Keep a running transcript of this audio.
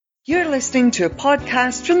You're listening to a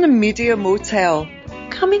podcast from the Media Motel.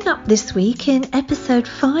 Coming up this week in episode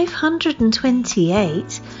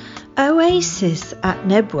 528, Oasis at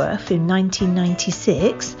Knebworth in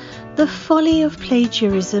 1996, the folly of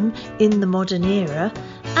plagiarism in the modern era,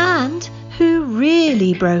 and who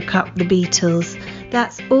really broke up the Beatles.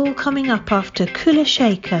 That's all coming up after Kula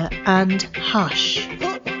Shaker and Hush.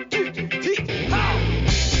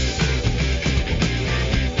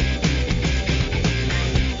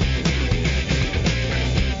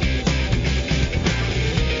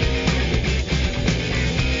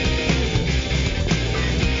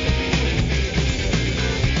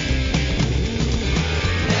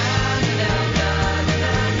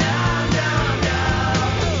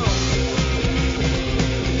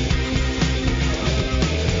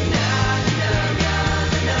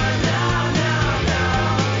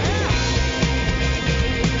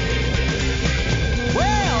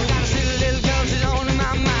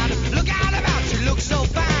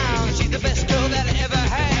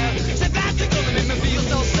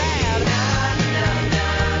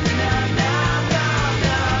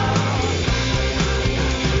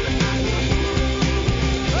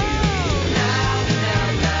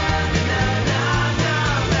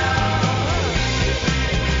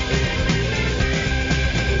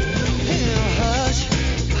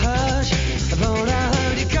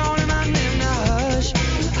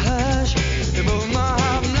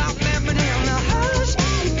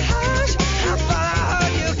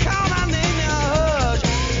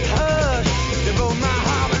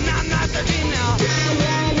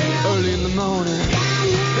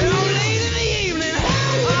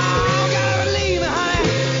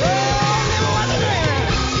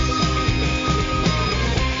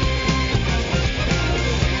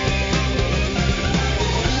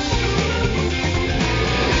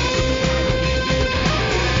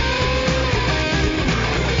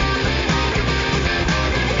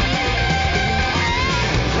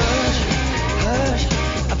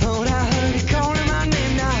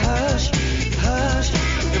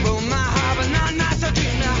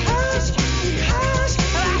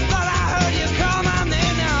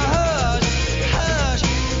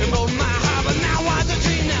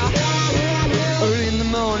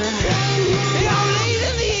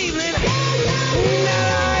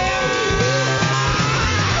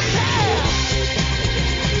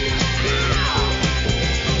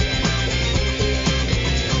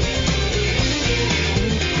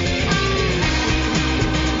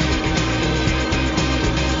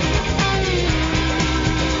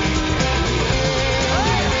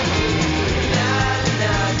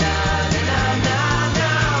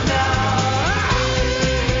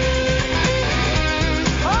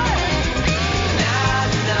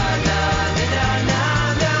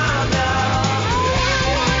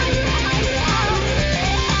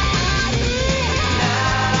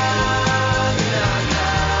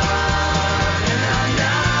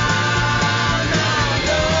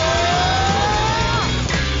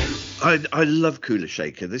 I love Kula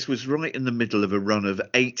Shaker. This was right in the middle of a run of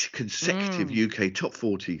 8 consecutive UK top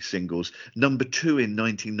 40 singles. Number 2 in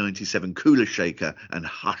 1997, Kula Shaker and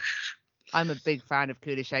Hush. I'm a big fan of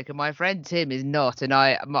Kula Shaker. My friend Tim is not, and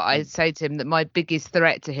I say to him that my biggest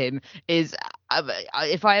threat to him is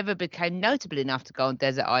if I ever became notable enough to go on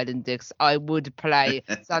Desert Island Discs, I would play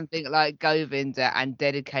something like Govinda and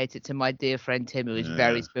dedicate it to my dear friend Tim, who is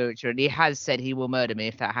very spiritual, and he has said he will murder me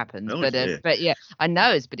if that happens. But yeah, I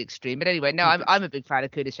know it's a bit extreme. But anyway, no, I'm a big fan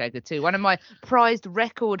of Kula Shaker too. One of my prized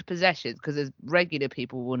record possessions, because as regular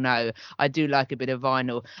people will know, I do like a bit of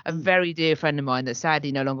vinyl. A very dear friend of mine that's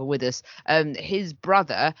sadly no longer with us, his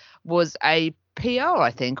brother was a PR,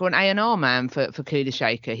 I think, or an A&R man for Kula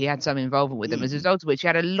Shaker. He had some involvement with them, as a result of which he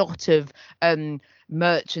had a lot of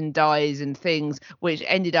merchandise and things which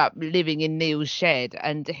ended up living in Neil's shed,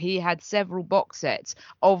 and he had several box sets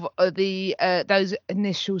of the those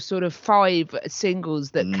initial sort of 5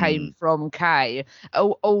 singles that came from K,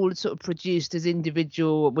 all sort of produced as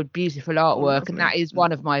individual with beautiful artwork, and that is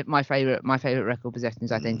one of my favorite record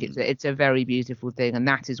possessions. I think it's a very beautiful thing, and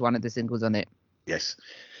that is one of the singles on it. Yes.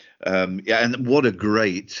 And what a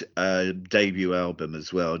great debut album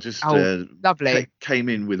as well. Just lovely. Came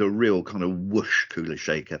in with a real kind of whoosh Kula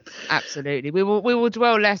Shaker. Absolutely. We will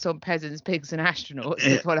dwell less on Peasants, Pigs and Astronauts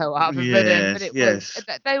to follow up.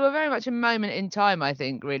 But they were very much a moment in time, I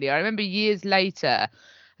think, really. I remember years later,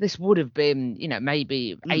 this would have been,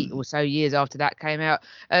 maybe 8 or so years after that came out,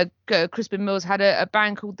 Crispin Mills had a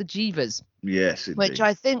band called the Jeevers. Yes, indeed. Which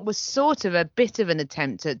I think was sort of a bit of an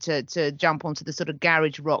attempt to jump onto the sort of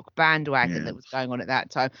garage rock bandwagon that was going on at that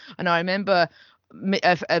time. And I remember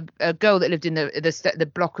a girl that lived in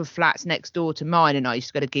the block of flats next door to mine, and I used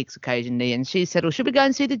to go to gigs occasionally, and she said, "Well, should we go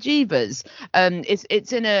and see the Jeevers?"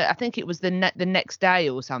 It's in I think it was the next day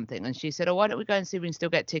or something, and she said, "Oh, why don't we go and see if we can still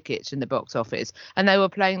get tickets in the box office?" And they were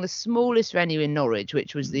playing the smallest venue in Norwich,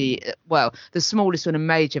 which was the smallest sort of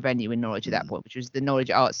major venue in Norwich at that point, which was the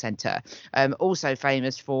Norwich Arts Centre, also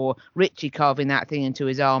famous for Richie carving that thing into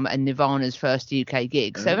his arm and Nirvana's first UK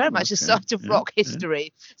gig. So very much a site of rock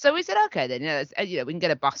history. So we said, okay, then, we can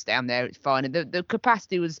get a bus down there. It's fine. And the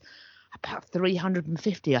capacity was about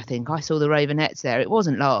 350, I think. I saw the Ravenettes there. It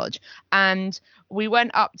wasn't large. And we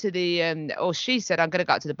went up to or she said, "I'm going to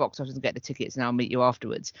go up to the box office and get the tickets and I'll meet you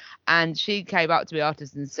afterwards." And she came up to me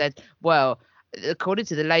afterwards and said, "Well, according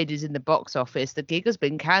to the ladies in the box office, the gig has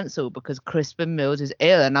been cancelled because Crispin Mills is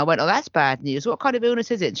ill." And I went, "Oh, that's bad news. What kind of illness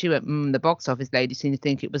is it?" And she went, "The box office ladies seem to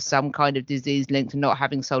think it was some kind of disease linked to not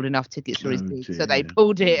having sold enough tickets for his gig, so they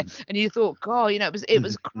pulled it." And you thought, God, it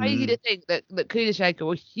was crazy to think that Kula Shaker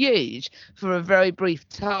was huge for a very brief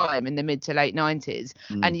time in the mid to late 90s,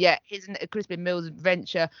 and yet his Crispin Mills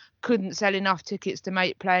venture couldn't sell enough tickets to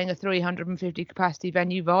make playing a 350 capacity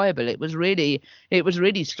venue viable. It was really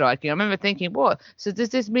striking. I remember thinking, what? So does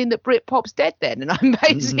this mean that Britpop's dead then? And I'm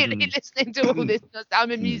basically listening to all this.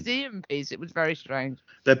 I'm a museum piece. It was very strange.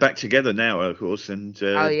 They're back together now, of course, and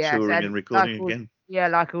touring and recording again. Yeah,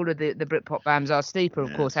 like all of the Britpop bands are. Sleeper,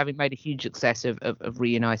 of course, having made a huge success of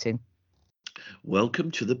reuniting.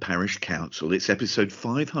 Welcome to the Parish Counsel. It's episode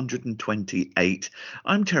 528.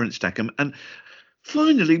 I'm Terence Stackham, and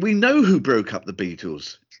finally we know who broke up the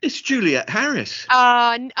Beatles. It's Juliet Harris.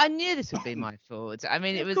 I knew this would be my fault. I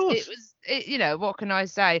mean, it was, what can I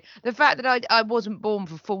say? The fact that I wasn't born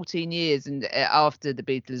for 14 years and after the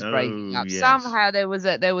Beatles breaking up, somehow there was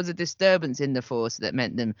a disturbance in the force that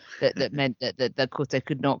meant that of course they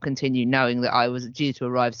could not continue, knowing that I was due to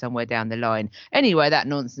arrive somewhere down the line. Anyway, that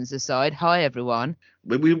nonsense aside, hi everyone.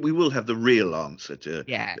 We will have the real answer to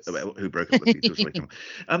who broke up the Beatles later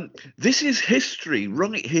on. This is history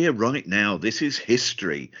right here, right now. This is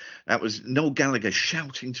history. That was Noel Gallagher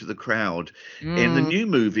shouting to the crowd in the new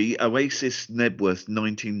movie Oasis, Knebworth,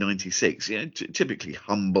 1996. Typically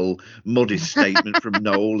humble, modest statement from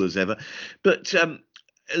Noel as ever. But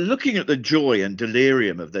looking at the joy and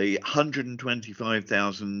delirium of the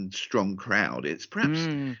 125,000 strong crowd, it's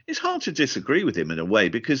hard to disagree with him in a way,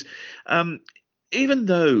 because even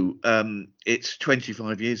though it's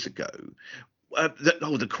 25 years ago,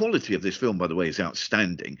 the quality of this film, by the way, is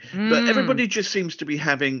outstanding. But everybody just seems to be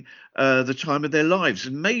having the time of their lives.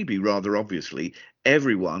 And maybe, rather obviously,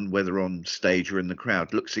 everyone, whether on stage or in the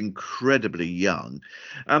crowd, looks incredibly young.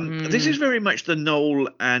 This is very much the Noel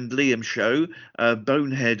and Liam show.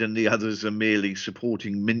 Bonehead and the others are merely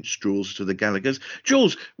supporting minstrels to the Gallaghers.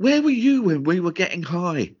 Jules, where were you when we were getting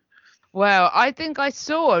high? Well, I think I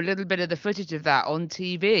saw a little bit of the footage of that on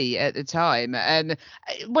TV at the time. And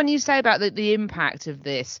when you say about the impact of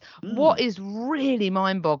this, what is really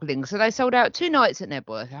mind-boggling? So they sold out 2 nights at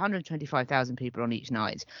Knebworth, 125,000 people on each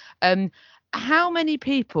night. How many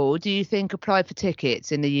people do you think applied for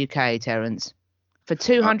tickets in the UK, Terence? For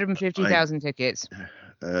 250,000 tickets?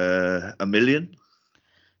 1 million?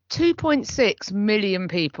 2.6 million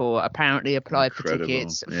people apparently applied for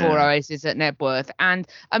tickets for Oasis at Knebworth. And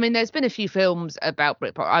I mean, there's been a few films about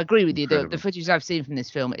Britpop. I agree with you. The footage I've seen from this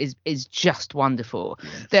film is just wonderful.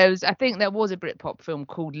 Yes. I think there was a Britpop film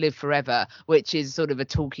called Live Forever, which is sort of a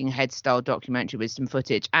talking head style documentary with some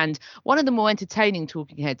footage. And one of the more entertaining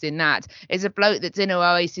talking heads in that is a bloke that's in an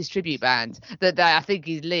Oasis tribute band I think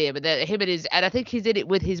he's Liam, and I think he's in it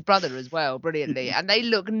with his brother as well, brilliantly. And they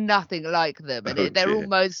look nothing like them. And they're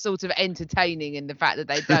almost sort of entertaining in the fact that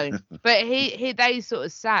they don't. But they sort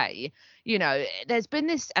of say, there's been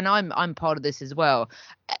this, and I'm part of this as well.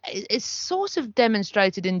 It's sort of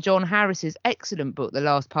demonstrated in John Harris's excellent book, The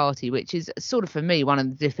Last Party, which is sort of, for me, one of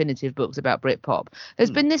the definitive books about Britpop.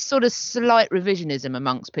 There's been this sort of slight revisionism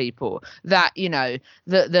amongst people that,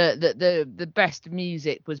 the best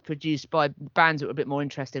music was produced by bands that were a bit more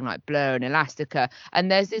interesting, like Blur and Elastica. And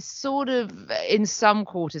there's this sort of, in some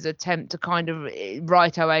quarters, attempt to kind of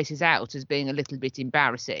write Oasis out as being a little bit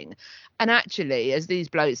embarrassing. And actually, as these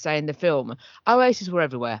blokes say in the film, Oasis were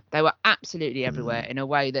everywhere. They were absolutely everywhere in a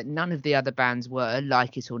way that none of the other bands were,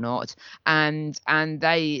 like it or not. And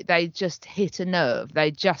they just hit a nerve.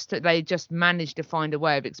 They just managed to find a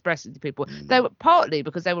way of expressing to people. They were partly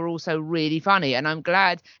because they were also really funny. And I'm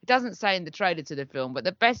glad it doesn't say in the trailer to the film, but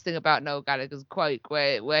the best thing about Noel Gallagher's quote,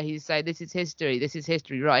 where he say, "This is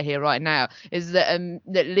history right here, right now," is that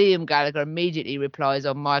Liam Gallagher immediately replies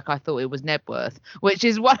on Mike, "I thought it was Knebworth," which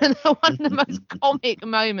is one of the most comic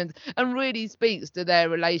moments. And and really speaks to their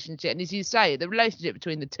relationship. And as you say, the relationship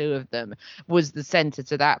between the two of them was the centre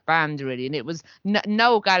to that band, really. And it was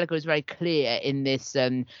Noel Gallagher is very clear in this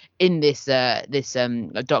documentary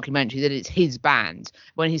that it's his band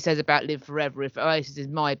when he says about Live Forever. If Oasis is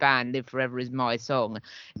my band, Live Forever is my song.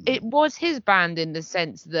 It was his band in the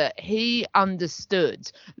sense that he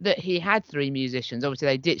understood that he had three musicians. Obviously,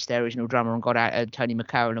 they ditched their original drummer and got out Tony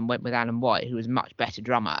McCarroll and went with Alan White, who was a much better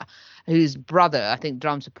drummer, whose brother, I think,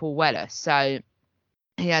 drums for Paul Weller. So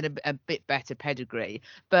he had a bit better pedigree.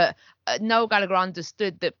 But Noel Gallagher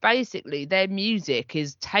understood that basically their music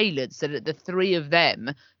is tailored so that the three of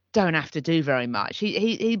them don't have to do very much.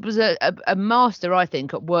 He was a master, I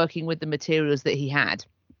think, at working with the materials that he had.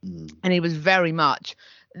 And he was very much,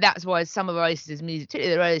 that's why some of Oasis's music,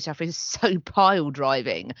 particularly the early stuff, is so pile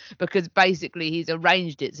driving, because basically he's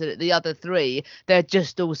arranged it so that the other three, they're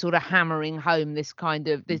just all sort of hammering home this kind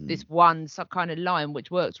of this one kind of line, which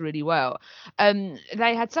works really well.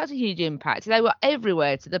 They had such a huge impact. They were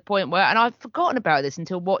everywhere to the point where, and I've forgotten about this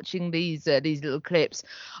until watching these little clips.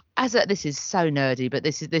 This is so nerdy, but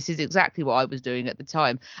this is exactly what I was doing at the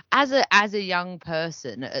time. As a young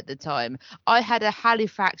person at the time, I had a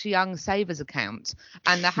Halifax Young Savers account,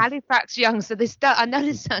 and the Halifax Young. So I know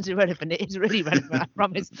this sounds irrelevant. It is really relevant, I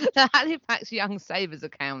promise. The Halifax Young Savers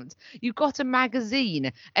account. You got a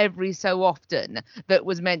magazine every so often that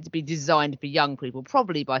was meant to be designed for young people,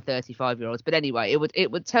 probably by 35-year-olds. But anyway,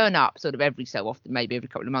 it would turn up sort of every so often, maybe every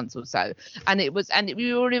couple of months or so, and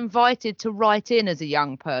you were invited to write in as a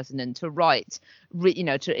young person and to write,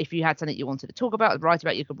 if you had something you wanted to talk about, write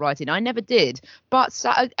about, you could write in. I never did, but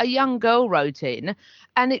a young girl wrote in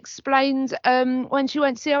and explained when she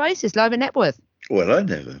went to see Oasis live in Knebworth. Well, I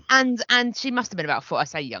never. And she must have been about I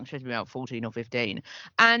say young, she must have been about 14 or 15.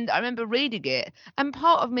 And I remember reading it, and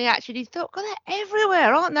part of me actually thought, God, they're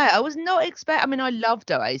everywhere, aren't they? I was not I mean, I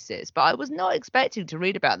loved Oasis, but I was not expecting to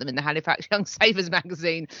read about them in the Halifax Young Savers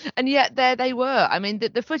magazine. And yet there they were. I mean,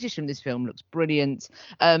 the footage from this film looks brilliant.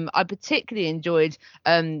 I particularly enjoyed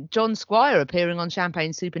John Squire appearing on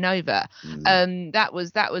Champagne Supernova. That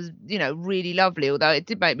was really lovely. Although it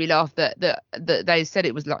did make me laugh that they said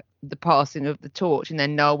it was like the passing of the torch, and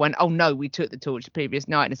then Noel went, oh no, we took the torch the previous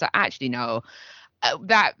night. And it's like, actually, no,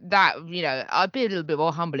 that I'd be a little bit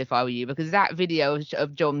more humble if I were you, because that video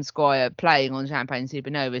of John Squire playing on Champagne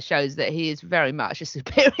Supernova shows that he is very much a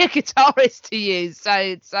superior guitarist to you. So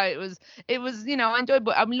it was I enjoyed,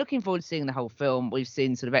 but I'm looking forward to seeing the whole film. We've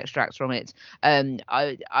seen sort of extracts from it. I'm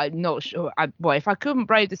not sure. If I couldn't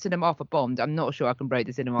brave the cinema for Bond, I'm not sure I can brave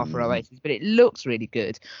the cinema for Oasis. But it looks really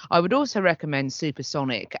good. I would also recommend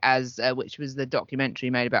Supersonic, which was the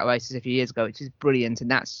documentary made about Oasis a few years ago, which is brilliant,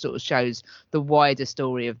 and that sort of shows the wider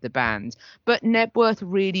story of the band. But Knebworth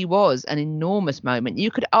really was an enormous moment.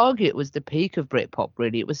 You could argue it was the peak of Britpop,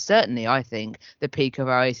 really. It was certainly, I think, the peak of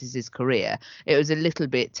Oasis's career. It was a little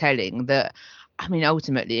bit telling that, I mean,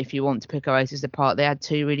 ultimately, if you want to pick Oasis apart, they had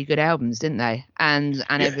two really good albums, didn't they? And yes.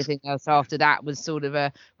 Everything else after that was sort of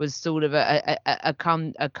a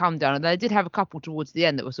come down. And they did have a couple towards the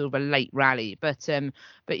end that was sort of a late rally. But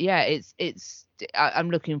yeah, I'm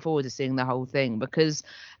looking forward to seeing the whole thing, because,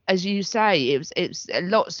 as you say, it's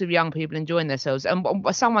lots of young people enjoying themselves. And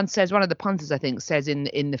someone says, one of the punters, I think, says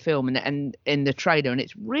in the film and in the trailer, and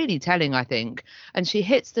it's really telling, I think. And she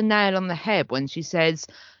hits the nail on the head when she says,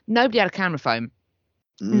 nobody had a camera phone.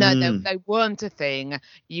 No, they weren't a thing.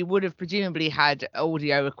 You would have presumably had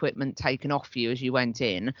audio equipment taken off you as you went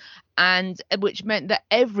in, and which meant that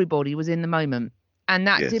everybody was in the moment. And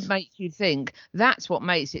that did make you think. That's what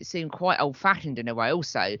makes it seem quite old-fashioned in a way.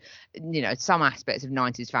 Also, some aspects of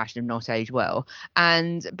 90s fashion have not aged well.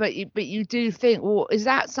 But you do think, well, is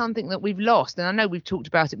that something that we've lost? And I know we've talked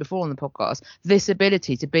about it before on the podcast. This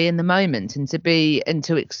ability to be in the moment and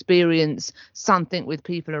to experience something with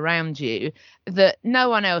people around you that no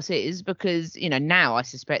one else is, because now I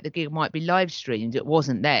suspect the gig might be live streamed. It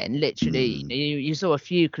wasn't then. Literally, you saw a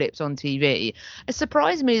few clips on TV. It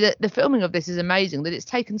surprised me that the filming of this is amazing, that it's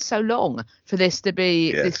taken so long for this to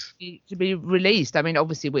be released. I mean,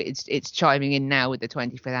 obviously it's chiming in now with the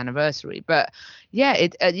 25th anniversary, but yeah,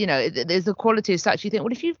 there's the quality as such. You think,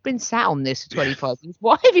 well, if you've been sat on this for 25 years,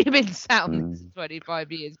 why have you been sat on this for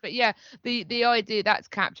 25 years? But yeah, the idea that's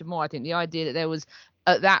captured more, I think, the idea that there was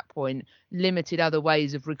at that point limited other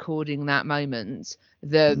ways of recording that moment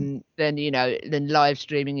than live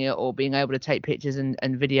streaming it or being able to take pictures and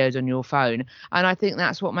videos on your phone. And I think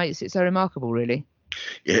that's what makes it so remarkable, really.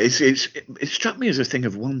 Yeah, it struck me as a thing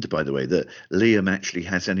of wonder, by the way, that Liam actually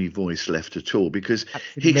has any voice left at all, because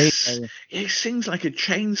he sings like a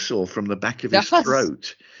chainsaw from the back of his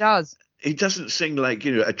throat. Does. he doesn't sing like,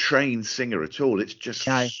 a trained singer at all. It's just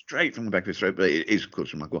straight from the back of his throat, but it is, of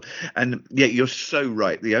course, remarkable. And yeah, you're so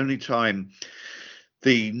right. The only time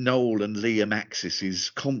the Noel and Liam axis is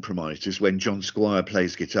compromised is when John Squire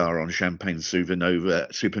plays guitar on Champagne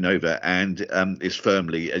Supernova and is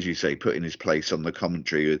firmly, as you say, put in his place on the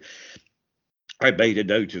commentary. I made a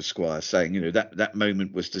note of Squire saying, that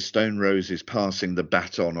moment was the Stone Roses passing the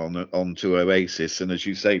baton on to Oasis, and as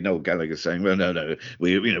you say, Noel Gallagher saying, "Well, no,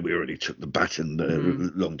 we already took the baton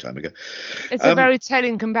a long time ago." It's a very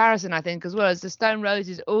telling comparison, I think, as well, as the Stone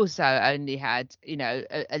Roses also only had,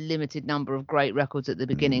 a limited number of great records at the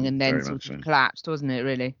beginning, and then sort of collapsed, wasn't it?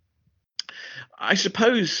 Really, I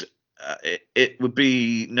suppose. It would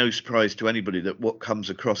be no surprise to anybody that what comes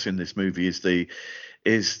across in this movie is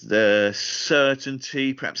the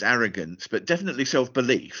certainty, perhaps arrogance, but definitely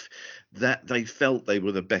self-belief that they felt they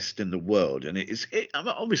were the best in the world. And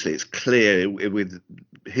obviously it's clear with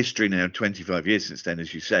history now, 25 years since then,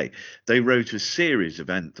 as you say, they wrote a series of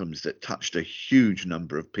anthems that touched a huge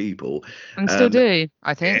number of people. And still do,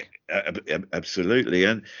 I think. Absolutely.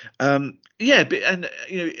 And on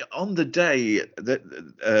the day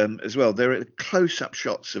that as well, there are close-up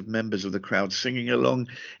shots of members of the crowd singing along.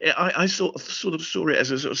 I sort of saw it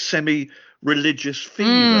as a sort of semi-religious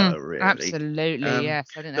fever, really. Absolutely, yes.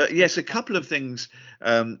 I think but yes, a couple of things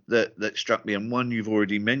that struck me, and one you've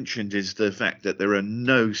already mentioned is the fact that there are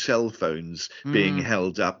no cell phones being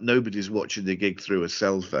held up. Nobody's watching the gig through a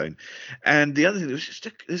cell phone. And the other thing,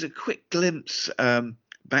 there's a quick glimpse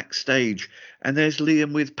backstage, and there's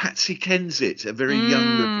Liam with Patsy Kensit, a very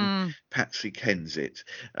young-looking Patsy Kensit.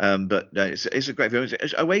 But no, it's a great film.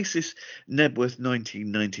 It's Oasis, Knebworth,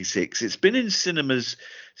 1996. It's been in cinemas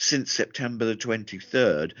since September the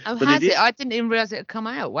 23rd. Oh, has it? I didn't even realise it had come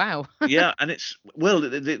out. Wow. Yeah, and it's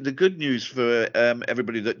the good news for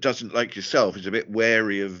everybody that doesn't, like yourself, is a bit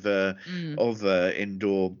wary of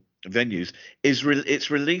indoor venues, it's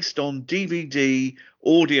released on DVD,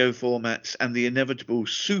 audio formats, and the inevitable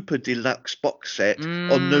super deluxe box set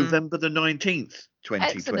on November the 19th.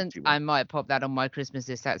 2021. Excellent. I might pop that on my Christmas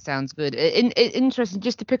list. That sounds good. Interesting,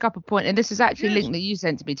 just to pick up a point, and this is actually a link that you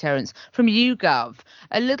sent to me, Terence, from YouGov,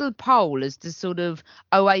 a little poll as to sort of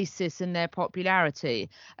Oasis and their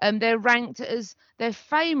popularity. They're ranked as their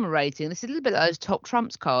fame rating. This is a little bit like those top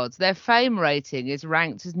Trumps cards. Their fame rating is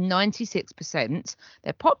ranked as 96%.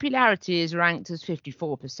 Their popularity is ranked as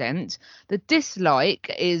 54%. The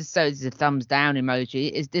dislike is, so it's a thumbs down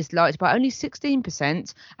emoji, is disliked by only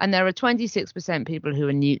 16%, and there are 26% people who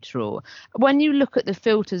are neutral. When you look at the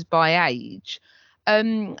filters by age,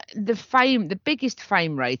 the biggest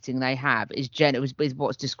fame rating they have is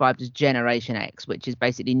what's described as Generation X, which is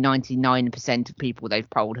basically 99% of people they've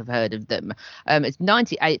polled have heard of them. It's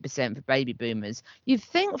 98% for baby boomers. You'd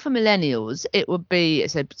think for millennials it would be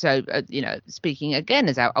speaking again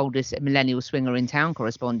as our oldest millennial swinger in town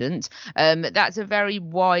correspondent, that's a very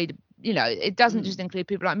wide. It doesn't just include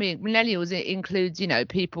people like me. Millennials, it includes,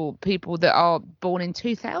 people that are born in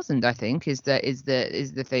 2000, I think, is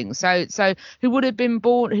the thing. So who would have been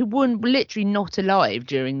born, who were literally not alive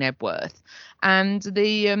during Knebworth, and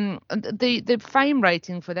the fame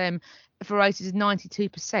rating for them for Oasis is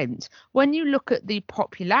 92%. When you look at the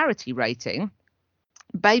popularity rating,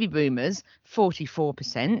 baby boomers,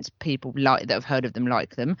 44% people that have heard of them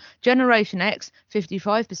like them. Generation X,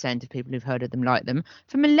 55% of people who've heard of them like them.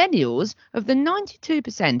 For millennials, of the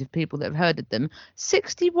 92% of people that have heard of them,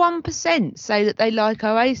 61% say that they like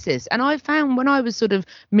Oasis. And I found when I was sort of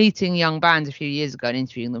meeting young bands a few years ago and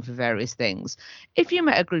interviewing them for various things, if you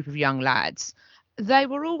met a group of young lads, they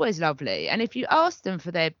were always lovely. And if you asked them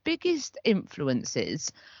for their biggest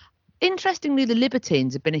influences, interestingly, the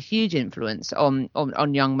Libertines have been a huge influence on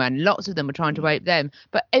young men. Lots of them are trying to ape them,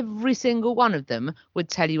 but every single one of them would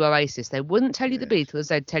tell you Oasis. They wouldn't tell you the Beatles,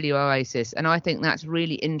 they'd tell you Oasis. And I think that's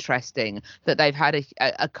really interesting that they've had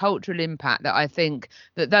a cultural impact that I think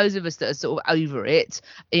that those of us that are sort of over it,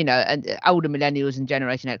 and older millennials and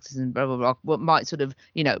Generation X's and blah, blah, blah, might sort of,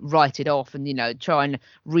 write it off and, try and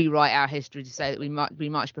rewrite our history to say that we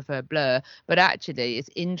much prefer Blur. But actually, it's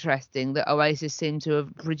interesting that Oasis seem to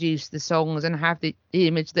have produced the songs and have the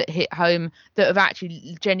image that hit home that have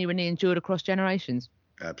actually genuinely endured across generations.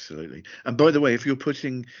 Absolutely. And by the way, if you're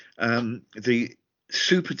putting the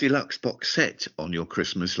super deluxe box set on your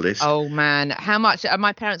Christmas list, oh man, how much are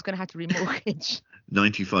my parents going to have to remortgage?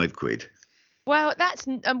 95 quid. Well, that's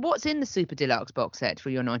what's in the super deluxe box set for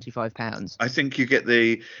your £95? I think you get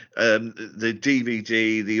the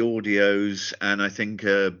DVD, the audios, and I think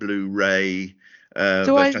Blu-ray.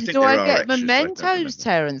 Do I get mementos,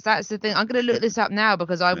 Terence? That's the thing. I'm going to look this up now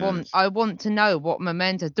because I want to know what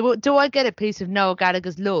memento. Do I get a piece of Noel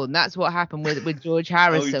Gallagher's lawn? That's what happened with George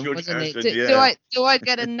Harrison, wasn't it? Do I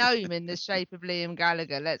get a gnome in the shape of Liam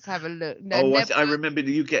Gallagher? Let's have a look. No, I remember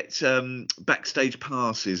you get backstage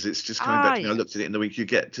passes. It's just coming back to me. I looked at it in the week. You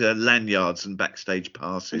get lanyards and backstage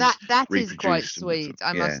passes. That is quite sweet.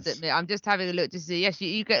 I must admit. I'm just having a look to see. Yes,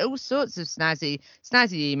 you get all sorts of snazzy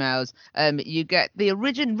emails. You get the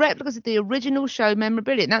replicas of the original show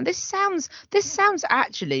memorabilia. Now this sounds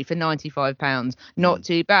actually for £95 not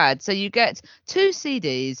too bad. So you get 2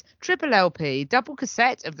 CDs, triple LP, double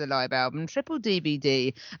cassette of the live album, triple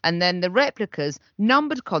DVD, and then the replicas,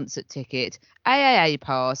 numbered concert ticket, AAA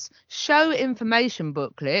pass, show information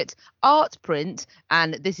booklet, art print,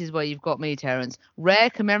 and this is where you've got me, Terence, rare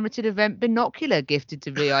commemorative event binocular gifted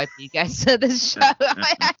to VIP guests of the show.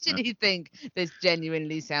 I actually think this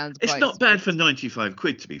genuinely sounds quite... It's not bad for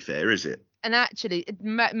 £95, to be fair, is it? And actually,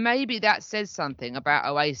 maybe that says something about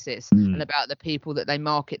Oasis and about the people that they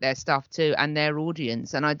market their stuff to and their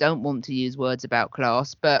audience. And I don't want to use words about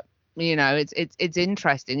class, but you know, it's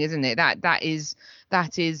interesting, isn't it? That's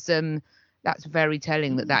very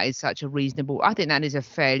telling that is such a reasonable. I think that is a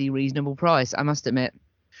fairly reasonable price, I must admit.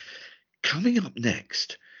 Coming up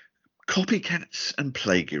next, copycats and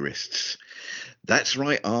plagiarists. That's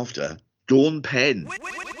right after Dawn Penn.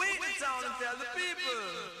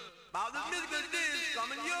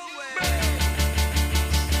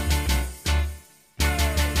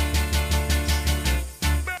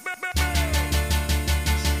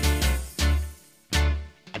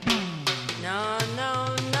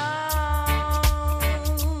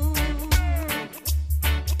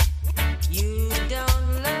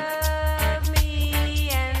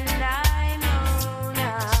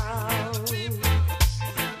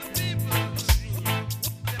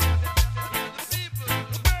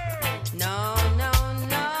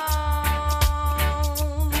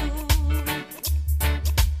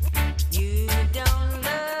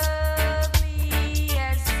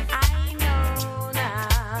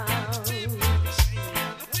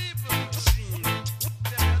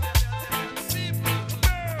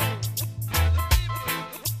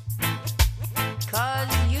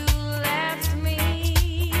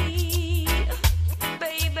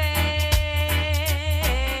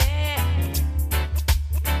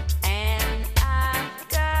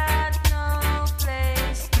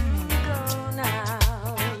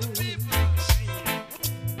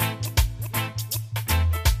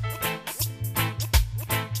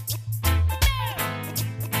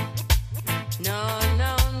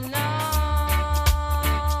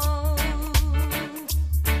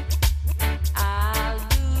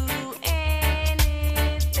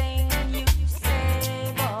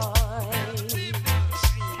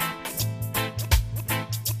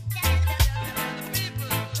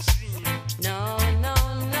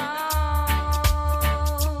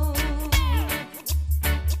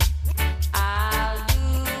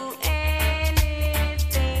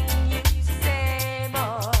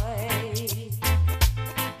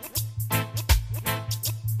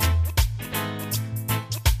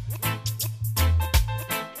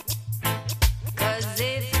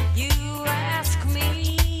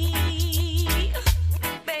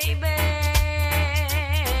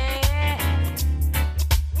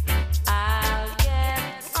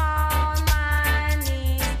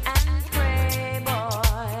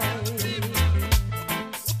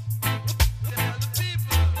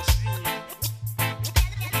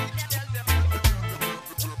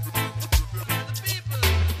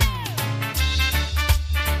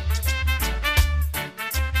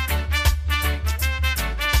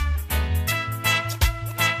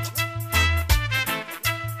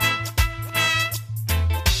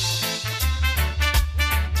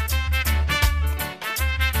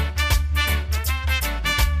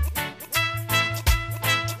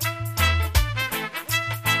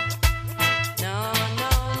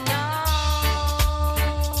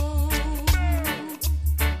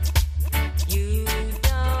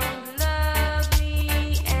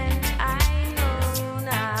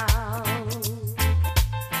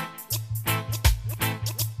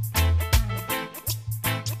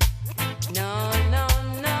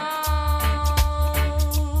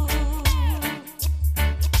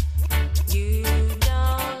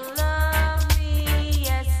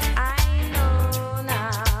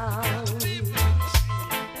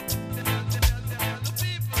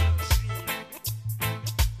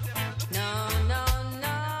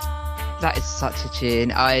 such a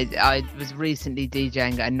tune. I was recently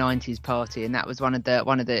DJing at a 90s party, and that was one of the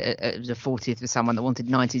it was a 40th for someone that wanted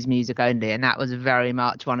 90s music only, and that was very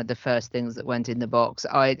much one of the first things that went in the box.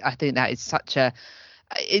 I think that is such a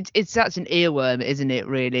it's such an earworm, isn't it,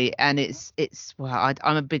 really? And it's well,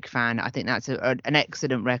 I'm a big fan. I think that's an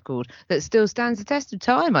excellent record that still stands the test of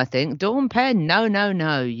time, I think. Dawn Penn,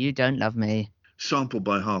 No, You Don't Love Me. Sampled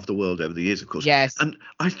by half the world over the years, of course. Yes. And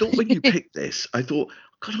I thought when you picked this, I thought,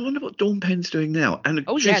 God, I wonder what Dawn Penn's doing now. And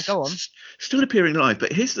she's go on. Still appearing live.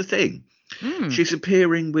 But here's the thing. She's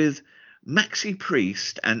appearing with Maxi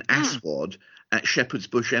Priest and Aswad at Shepherd's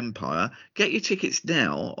Bush Empire. Get your tickets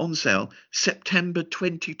now, on sale, September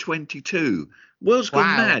 2022. World's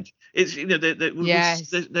gone mad. It's,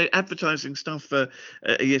 they're advertising stuff for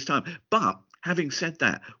a year's time. But having said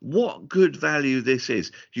that, what good value this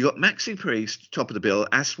is. You got Maxi Priest, top of the bill,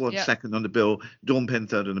 Aswad second on the bill, Dawn Penn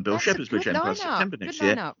third on the bill, Shepherd's Bush Empire, September next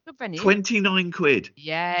year. Good venue. 29 quid.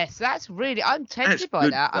 Yes, that's really, I'm tempted by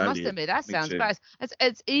that. Value. I must admit, that sounds bad.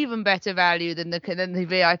 It's even better value than the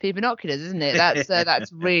VIP binoculars, isn't it?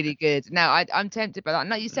 That's really good. Now, I'm tempted by that.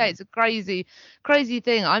 And like you say, it's a crazy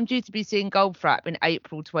thing. I'm due to be seeing Goldfrapp in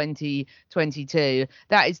April 2022.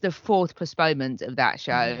 That is the fourth postponement of that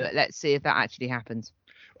show. Let's see if that actually happens.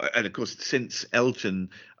 And of course, since Elton,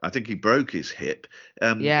 I think he broke his hip,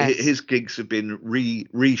 his gigs have been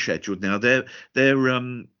rescheduled now. They're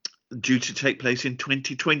due to take place in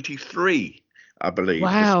 2023, I believe.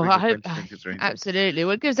 Wow, I hope absolutely.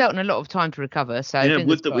 Well, it gives Elton a lot of time to recover. So yeah,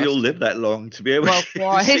 would that we all live that long to be able. Well,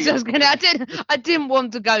 why? I didn't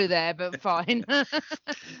want to go there, but fine.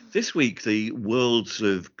 This week, the worlds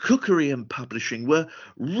of cookery and publishing were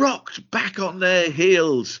rocked back on their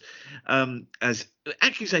heels as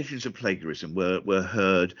accusations of plagiarism were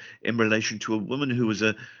heard in relation to a woman who was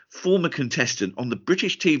a former contestant on the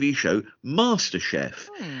British TV show Masterchef.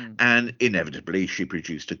 And inevitably, she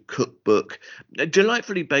produced a cookbook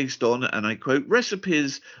delightfully based on, and I quote,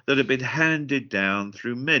 recipes that have been handed down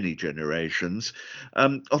through many generations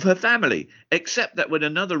of her family. Except that when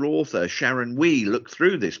another author, Sharon Wee, looked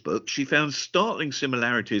through this book, she found startling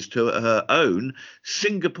similarities to her own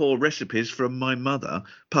Singapore recipes from my mother,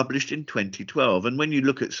 published in 2012. And when you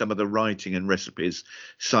look at some of the writing and recipes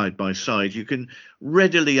side by side, you can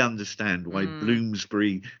readily understand why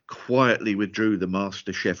Bloomsbury quietly withdrew the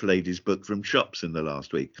MasterChef ladies book from shops in the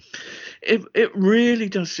last week. It really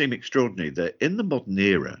does seem extraordinary that in the modern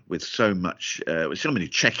era, with so many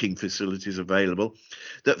checking facilities available,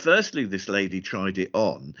 that firstly this lady tried it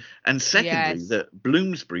on, and secondly that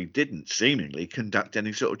Bloomsbury didn't seemingly conduct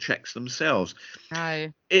any sort of checks themselves.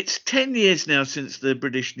 No. It's 10 years now since the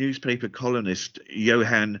British newspaper columnist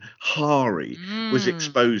Johann Hari was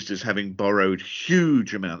exposed as having borrowed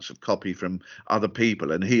huge amounts of copy from other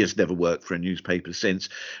people, and he has never worked for a newspaper since.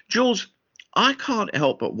 Jules, I can't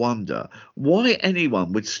help but wonder why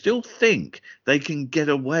anyone would still think they can get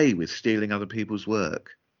away with stealing other people's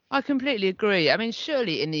work. I completely agree. I mean,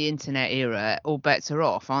 surely in the internet era, all bets are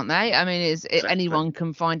off, aren't they? I mean, anyone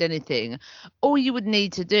can find anything. All you would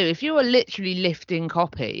need to do, if you were literally lifting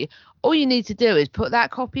copy, all you need to do is put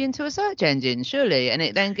that copy into a search engine, surely, and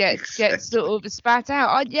it then gets sort of spat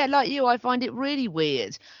out. Like you, I find it really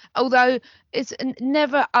weird. Although it's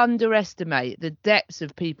never underestimate the depths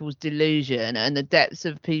of people's delusion and the depths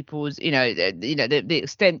of people's, the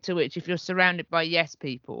extent to which, if you're surrounded by yes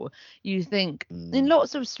people, you think in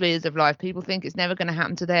lots of spheres of life, people think it's never going to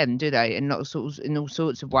happen to them, do they? In all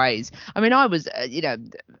sorts of ways. I mean, I was, I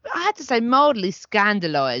had to say mildly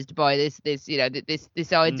scandalised by this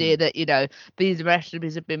idea that these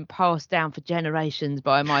recipes have been passed down for generations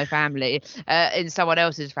by my family in someone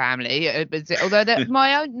else's family. Although the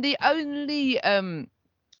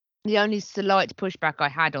only slight pushback I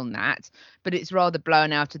had on that, but it's rather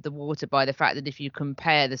blown out of the water by the fact that if you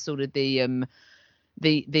compare the sort of the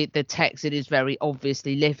text, it is very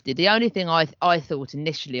obviously lifted. The only thing I thought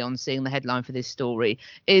initially on seeing the headline for this story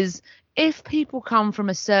is, if people come from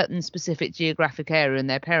a certain specific geographic area and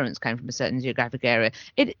their parents came from a certain geographic area,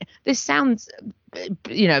 this sounds,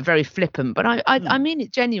 very flippant, but I mean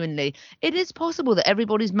it genuinely. It is possible that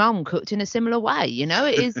everybody's mum cooked in a similar way.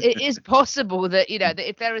 It is possible that, that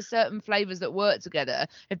if there are certain flavours that work together,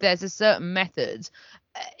 if there's a certain method,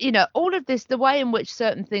 all of this, the way in which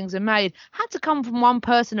certain things are made, had to come from one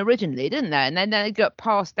person originally, didn't they? And then they got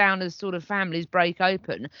passed down as sort of families break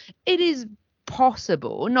open. It is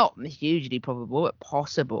possible, not hugely probable, but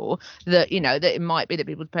possible that that it might be that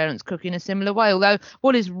people's parents cook in a similar way. Although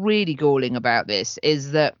what is really galling about this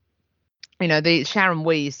is that the Sharon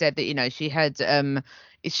Wee said that she had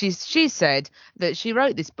she said that she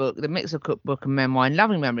wrote this book, the mix of cookbook and memoir, in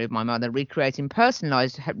loving memory of my mother, recreating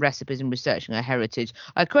personalised recipes and researching her heritage.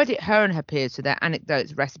 I credit her and her peers for their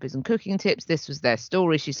anecdotes, recipes and cooking tips. This was their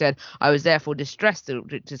story, she said. I was therefore distressed to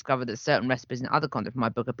discover that certain recipes and other content from my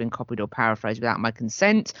book have been copied or paraphrased without my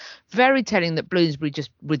consent. Very telling that Bloomsbury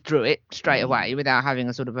just withdrew it straight away without having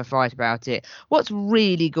a sort of a fight about it. What's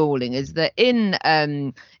really galling is that in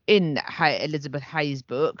Elizabeth Hayes'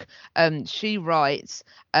 book, she writes,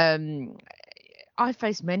 I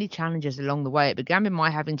faced many challenges along the way. It began with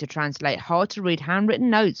my having to translate hard-to-read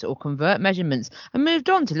handwritten notes or convert measurements, and moved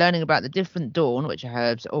on to learning about the different dawn, which are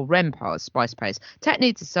herbs, or rempars, spice paste.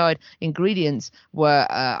 Techniques aside, ingredients were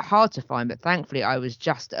hard to find, but thankfully I was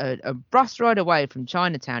just a bus ride away from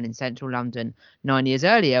Chinatown in central London. 9 years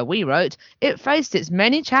earlier, we wrote, it faced its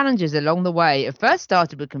many challenges along the way. It first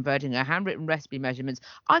started with converting her handwritten recipe measurements.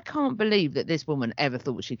 I can't believe that this woman ever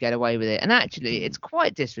thought she'd get away with it. And actually, it's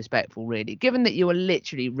quite disrespectful, really, given that you are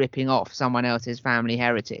literally ripping off someone else's family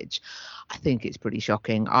heritage. I think it's pretty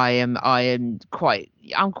shocking. I'm quite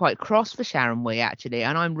cross for Sharon Wee, actually,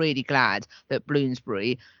 and I'm really glad that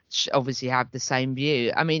Bloomsbury obviously have the same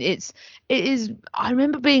view. I mean, it is. I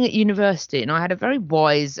remember being at university, and I had a very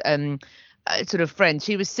wise sort of friend.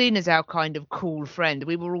 She was seen as our kind of cool friend.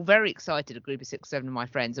 We were all very excited, a group of 6 or 7 of my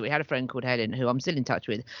friends, that we had a friend called Helen, who I'm still in touch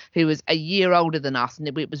with, who was a year older than us, and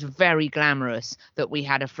it was very glamorous that we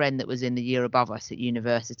had a friend that was in the year above us at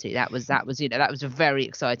university. That was a very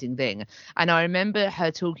exciting thing. And I remember her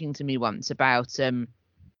talking to me once about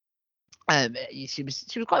she was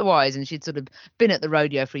quite wise, and she'd sort of been at the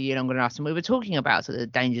rodeo for a year longer than us, and we were talking about sort of the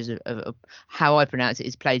dangers of how I pronounce it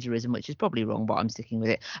is plagiarism, which is probably wrong, but I'm sticking with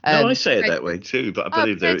it. No, I say it that way too, but I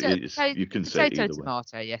believe you can say it either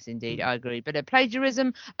tomato, way. Yes, indeed, I agree. But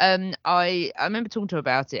plagiarism, I remember talking to her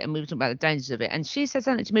about it, and we were talking about the dangers of it, and she said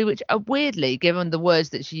something to me which, weirdly, given the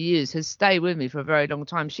words that she used, has stayed with me for a very long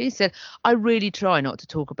time. She said, I really try not to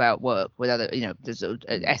talk about work with other,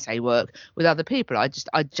 essay work with other people. I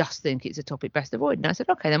just think it's a topic best avoided. And I said,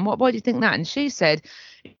 okay, then why do you think that? And she said,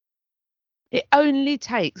 it only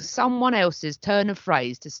takes someone else's turn of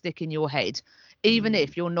phrase to stick in your head, even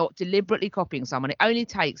if you're not deliberately copying someone. It only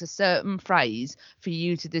takes a certain phrase for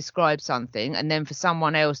you to describe something, and then for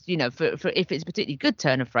someone else, for if it's a particularly good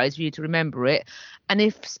turn of phrase, for you to remember it. And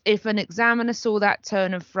if an examiner saw that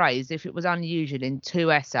turn of phrase, if it was unusual in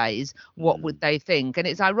 2 essays, what would they think? And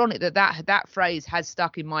it's ironic that phrase has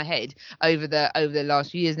stuck in my head over the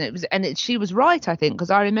last few years, and she was right, I think,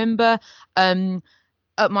 because I remember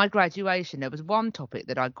at my graduation, there was one topic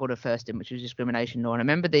that I got a first in, which was discrimination law. And I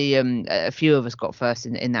remember a few of us got first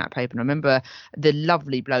in that paper. And I remember the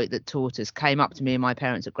lovely bloke that taught us came up to me and my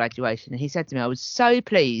parents at graduation, and he said to me, I was so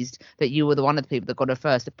pleased that you were one of the people that got a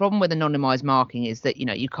first. The problem with anonymised marking is that,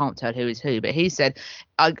 you can't tell who is who. But he said,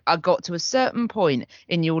 I got to a certain point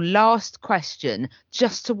in your last question,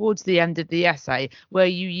 just towards the end of the essay, where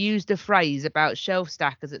you used a phrase about shelf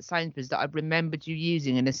stackers at Sainsbury's that I remembered you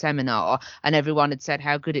using in a seminar, and everyone had said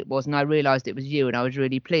how good it was, and I realised it was you, and I was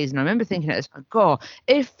really pleased. And I remember thinking at the time, God,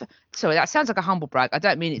 sorry, that sounds like a humble brag. I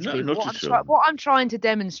don't mean it to be. What I'm trying to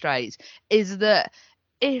demonstrate is that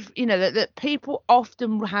that people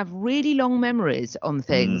often have really long memories on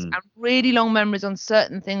things and really long memories on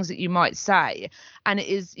certain things that you might say, and it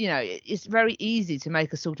is it's very easy to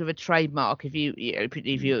make a sort of a trademark if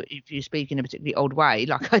you speak in a particularly odd way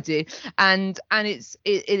like I do, and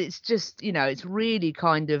it's just it's really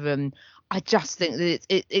kind of I just think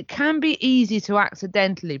that it can be easy to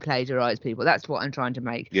accidentally plagiarize people. That's what I'm trying to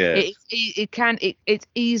make. Yeah. It's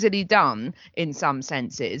easily done in some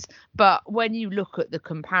senses, but when you look at the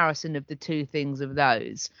comparison of the two things of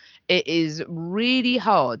those, it is really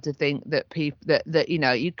hard to think that people that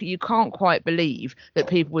you can't quite believe that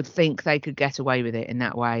people would think they could get away with it in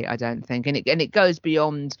that way. I don't think, and it goes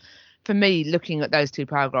beyond. For me, looking at those 2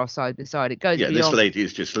 paragraphs side by side, it goes beyond. Yeah, this lady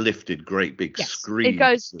has just lifted great big screens. It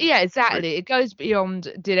goes, exactly. It goes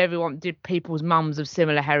beyond. Did people's mums of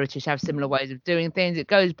similar heritage have similar ways of doing things? It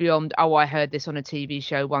goes beyond. Oh, I heard this on a TV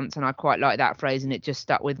show once, and I quite like that phrase, and it just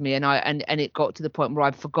stuck with me. And it got to the point where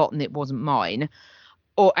I'd forgotten it wasn't mine.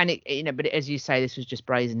 But as you say, this was just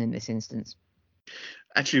brazen in this instance.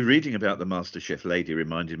 Actually, reading about the Masterchef lady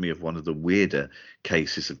reminded me of one of the weirder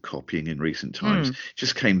cases of copying in recent times.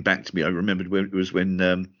 Just came back to me. I remembered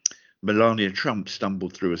when Melania Trump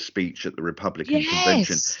stumbled through a speech at the Republican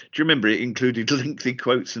convention. Do you remember it included lengthy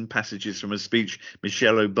quotes and passages from a speech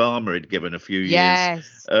Michelle Obama had given a few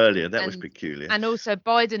years earlier? That was peculiar. And also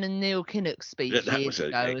Biden and Neil Kinnock's speech years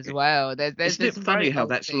ago as well. Isn't it funny how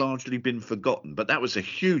that's largely been forgotten? But that was a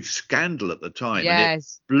huge scandal at the time.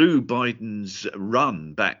 Yes. And it blew Biden's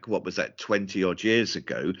run back, what was that, 20 odd years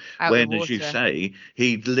ago, when, as you say,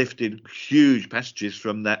 he'd lifted huge passages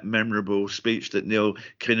from that memorable speech that Neil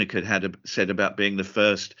Kinnock had said about being the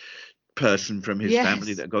first person from his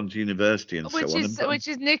family that had gone to university and so on. Which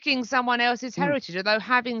is nicking someone else's heritage. Although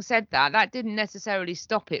having said that, that didn't necessarily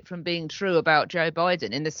stop it from being true about Joe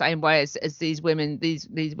Biden in the same way as these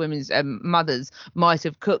women's mothers might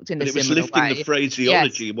have cooked in a similar way. It was lifting the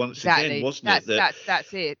phraseology once again, wasn't it?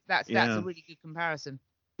 That's it. That's a really good comparison.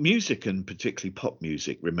 Music, and particularly pop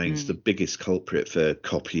music, remains the biggest culprit for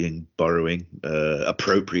copying, borrowing,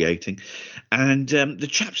 appropriating. And the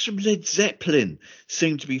chaps from Led Zeppelin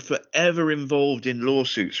seem to be forever involved in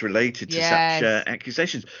lawsuits related to such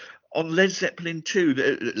accusations. On Led Zeppelin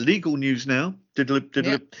 2, legal news now. I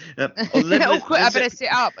better sit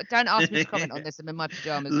up. Don't ask me to comment on this. I'm in my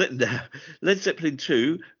pajamas. Led Zeppelin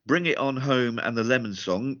 2, Bring It On Home and the Lemon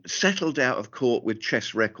Song settled out of court with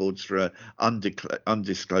Chess Records for an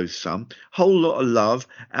undisclosed sum. Whole Lot of Love,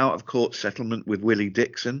 out of court settlement with Willie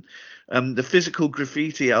Dixon. The Physical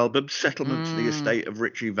Graffiti album, settlement to the estate of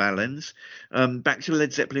Richie Valens. Back to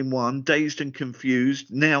Led Zeppelin 1, Dazed and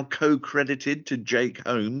Confused, now co-credited to Jake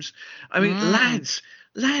Holmes. I mean, lads,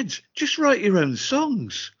 just write your own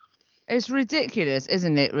songs. It's ridiculous,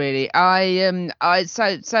 isn't it? Really,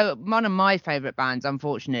 so one of my favourite bands,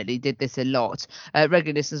 unfortunately, did this a lot.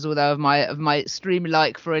 Regular listeners, although of my extreme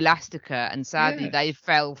like for Elastica, and sadly they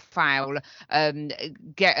fell foul.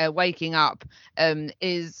 Waking Up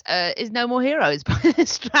is No More Heroes by the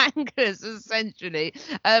Stranglers, essentially.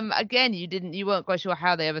 Again, you weren't quite sure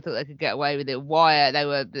how they ever thought they could get away with it. Why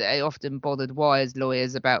they often bothered wires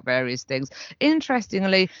lawyers about various things.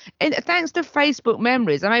 Interestingly, thanks to Facebook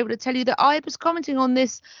memories, I'm able to tell you that I was commenting on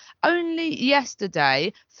this only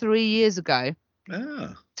yesterday, 3 years ago.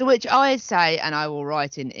 To which I say, and I will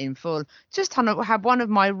write in full, just had one of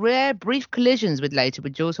my rare brief collisions with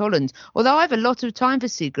Jules Holland. Although I have a lot of time for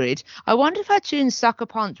Sigrid, I wonder if her tune Sucker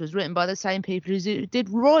Punch was written by the same people who did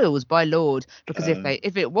Royals by Lord. Because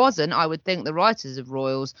if it wasn't, I would think the writers of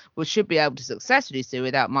Royals should be able to successfully sue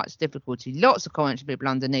without much difficulty. Lots of comments from people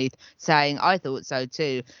underneath saying, I thought so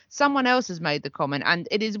too. Someone else has made the comment, and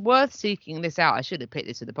it is worth seeking this out. I should have picked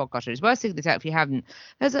this at the podcast. It's worth seeking this out if you haven't.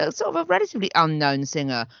 There's a sort of a relatively unknown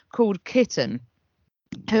singer called Kitten,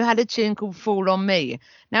 who had a tune called Fall on Me.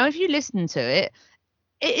 Now, if you listen to it,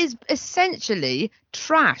 it is essentially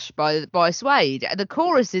trash by Suede. The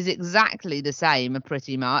chorus is exactly the same,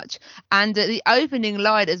 pretty much. And the opening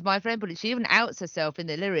line, as my friend put it, she even outs herself in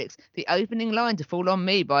the lyrics. The opening line to Fall on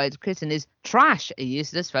Me by Kitten is trash, a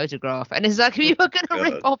useless photograph. And it's like, if you were going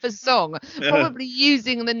to rip off a song, probably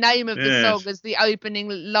using the name of the song as the opening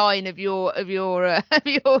line of your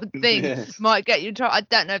thing might get you in trouble. I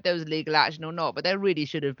don't know if there was legal action or not, but there really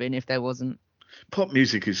should have been if there wasn't. Pop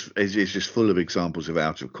music is just full of examples of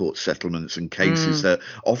out-of-court settlements and cases that,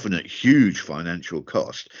 often at huge financial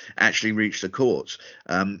cost, actually reach the courts.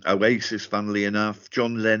 Oasis, funnily enough,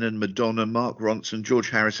 John Lennon, Madonna, Mark Ronson, George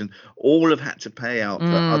Harrison, all have had to pay out for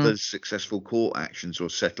others' successful court actions or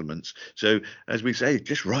settlements. So, as we say,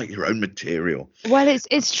 just write your own material. Well,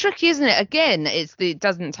 it's tricky, isn't it? Again, it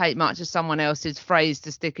doesn't take much of someone else's phrase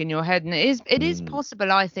to stick in your head, and it is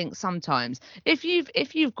possible, I think, sometimes if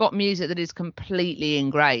you've got music that is completely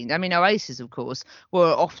ingrained. I mean, Oasis, of course,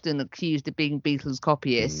 were often accused of being Beatles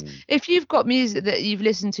copyists. If you've got music that you've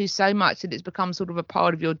listened to so much that it's become sort of a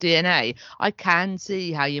part of your DNA, I can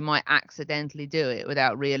see how you might accidentally do it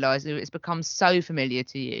without realising it's become so familiar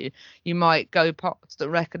to you. You might go past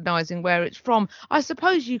recognising where it's from. I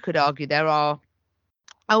suppose you could argue there are,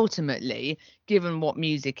 ultimately, given what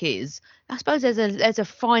music is, I suppose there's a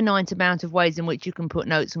finite amount of ways in which you can put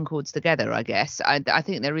notes and chords together, I guess. I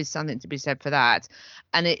think there is something to be said for that.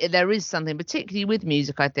 And there is something, particularly with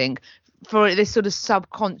music, I think, for this sort of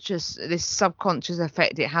subconscious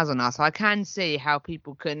effect it has on us. I can see how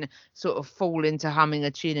people can sort of fall into humming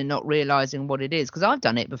a tune and not realising what it is, because I've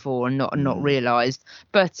done it before and not realised.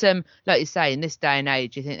 But like you say, in this day and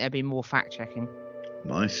age, you think there'd be more fact-checking.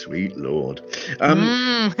 My sweet Lord.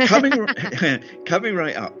 Coming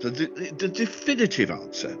right up, the definitive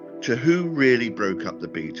answer to who really broke up the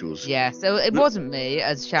Beatles. Yeah, so it wasn't me,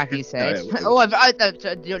 as Shaggy said.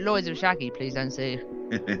 Lloyds of Shaggy, please don't sue.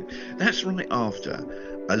 That's right after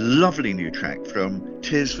a lovely new track from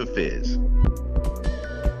Tears for Fears.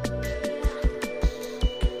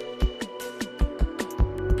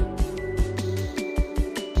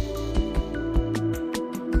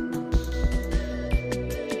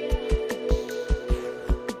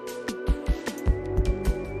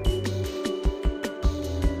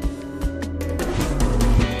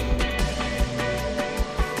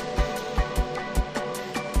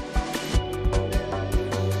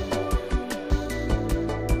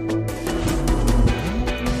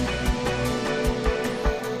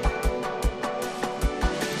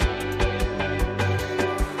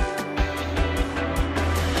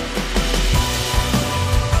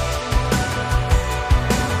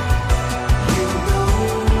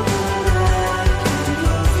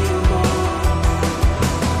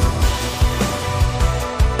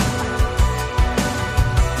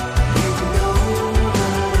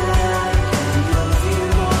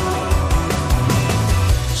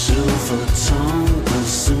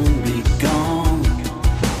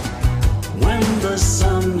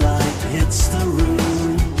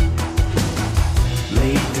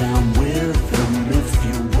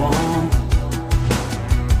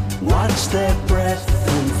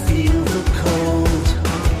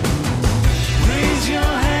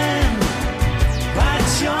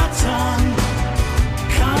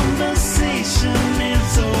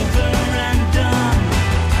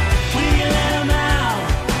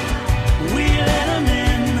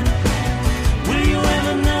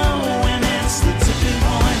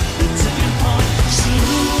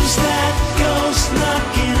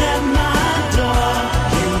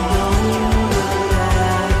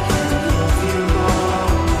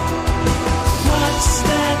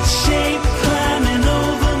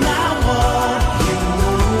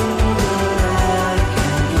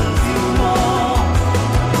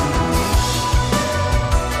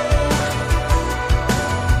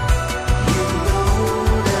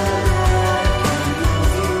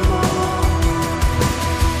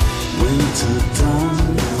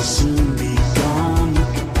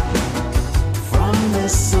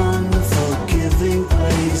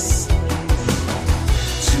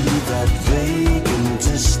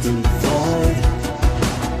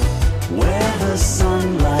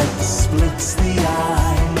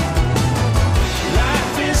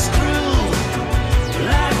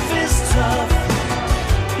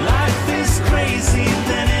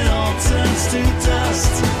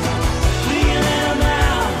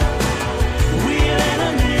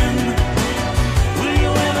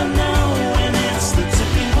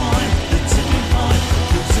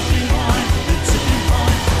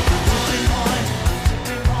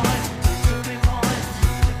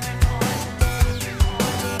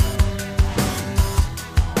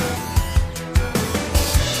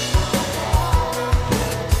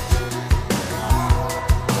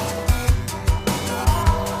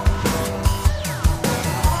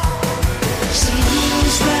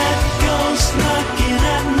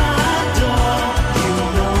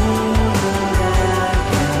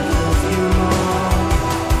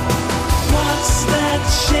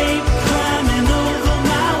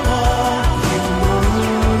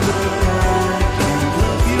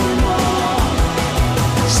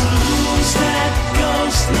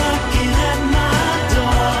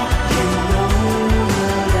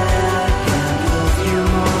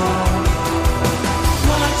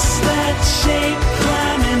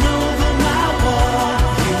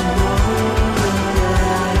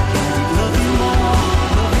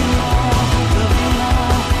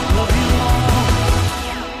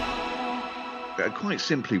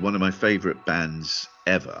 simply one of my favourite bands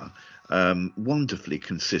ever. Wonderfully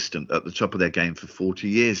consistent at the top of their game for 40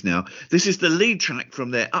 years now. This is the lead track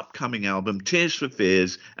from their upcoming album, Tears for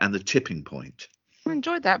Fears and The Tipping Point. I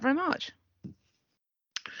enjoyed that very much.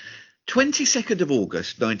 22nd of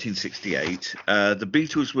August 1968, the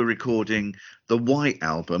Beatles were recording the White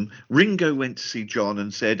Album. Ringo went to see John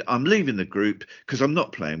and said, I'm leaving the group because I'm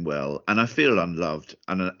not playing well and I feel unloved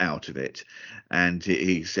and out of it. And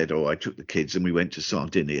he said, I took the kids and we went to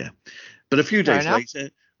Sardinia. But a few days later,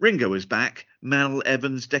 Ringo was back. Mal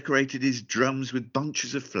Evans decorated his drums with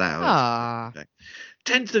bunches of flowers.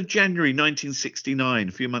 10th of January 1969,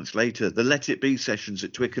 a few months later, the Let It Be sessions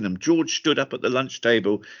at Twickenham. George stood up at the lunch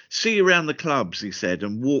table, see you around the clubs, he said,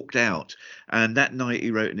 and walked out. And that night he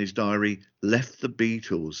wrote in his diary, left the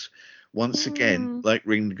Beatles. Once again, like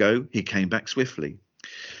Ringo, he came back swiftly.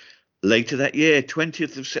 Later that year,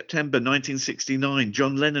 20th of September 1969,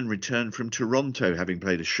 John Lennon returned from Toronto, having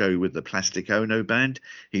played a show with the Plastic Ono Band.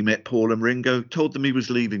 He met Paul and Ringo, told them he was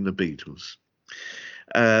leaving the Beatles.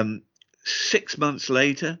 6 months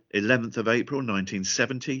later, 11th of April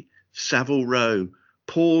 1970, Savile Row.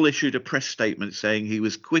 Paul issued a press statement saying he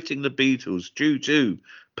was quitting the Beatles due to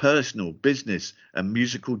personal, business and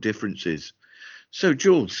musical differences. So,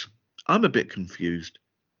 Jules, I'm a bit confused.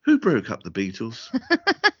 Who broke up the Beatles?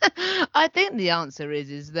 I think the answer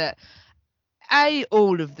is that A,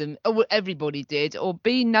 all of them, or everybody did, or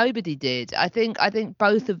B, nobody did. I think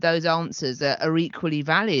both of those answers are equally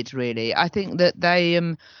valid, really. I think that they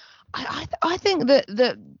I think that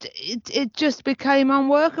it just became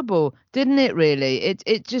unworkable, didn't it? Really,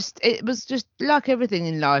 it was just like everything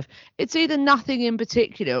in life. It's either nothing in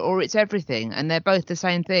particular or it's everything, and they're both the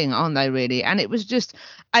same thing, aren't they? Really, and it was just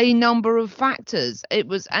a number of factors. It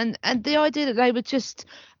was and the idea that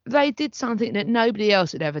they did something that nobody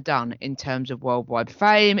else had ever done in terms of worldwide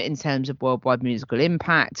fame, in terms of worldwide musical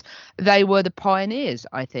impact. They were the pioneers,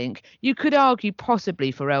 I think. You could argue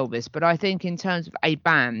possibly for Elvis, but I think in terms of a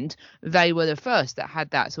band, they were the first that had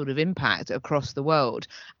that sort of impact across the world.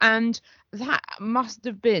 And that must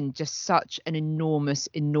have been just such an enormous,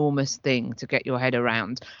 enormous thing to get your head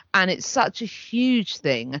around. And it's such a huge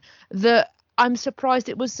thing that I'm surprised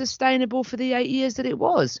it was sustainable for the 8 years that it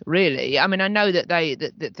was, really. I mean, I know that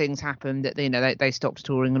that things happened, that, they stopped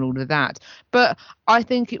touring and all of that. But I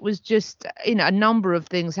think it was just, a number of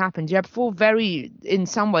things happened. You had four in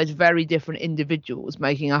some ways, very different individuals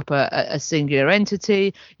making up a singular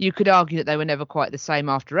entity. You could argue that they were never quite the same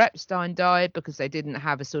after Epstein died because they didn't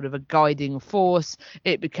have a sort of a guiding force.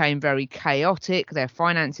 It became very chaotic. Their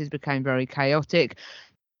finances became very chaotic.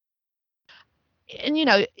 And,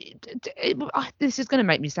 this is going to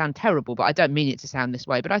make me sound terrible, but I don't mean it to sound this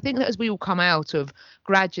way. But I think that as we all come out of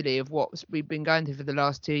gradually of what we've been going through for the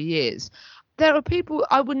last 2 years, there are people,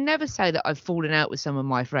 I would never say that I've fallen out with some of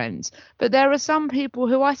my friends, but there are some people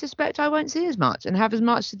who I suspect I won't see as much and have as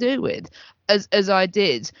much to do with as I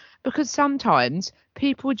did, because sometimes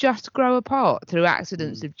people just grow apart through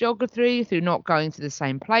accidents of geography, through not going to the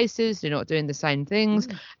same places, through not doing the same things.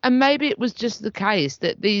 And maybe it was just the case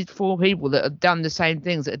that these four people that had done the same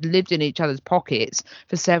things, that had lived in each other's pockets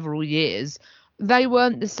for several years, they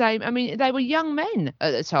weren't the same. I mean, they were young men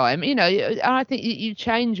at the time, and I think you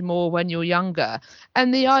change more when you're younger.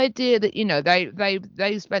 And the idea that,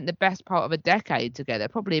 they spent the best part of a decade together,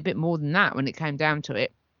 probably a bit more than that when it came down to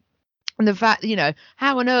it. And the fact,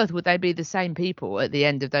 how on earth would they be the same people at the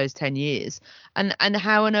end of those 10 years? And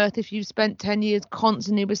how on earth, if you've spent 10 years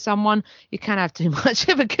constantly with someone, you can't have too much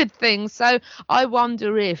of a good thing. So I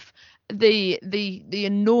wonder if the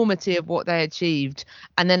enormity of what they achieved,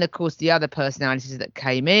 and then of course the other personalities that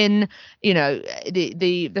came in,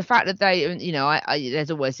 the fact that they,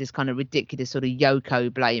 there's always this kind of ridiculous sort of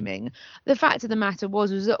Yoko blaming. The fact of the matter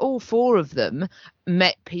was that all four of them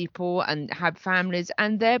met people and had families,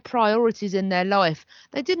 and their priorities in their life,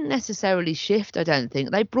 they didn't necessarily shift. I don't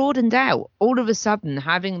think they broadened out all of a sudden,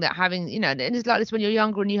 having and it's like this when you're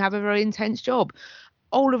younger and you have a very intense job.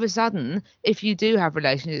 All of a sudden, if you do have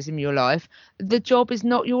relationships in your life, the job is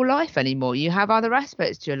not your life anymore. You have other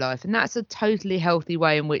aspects to your life, and that's a totally healthy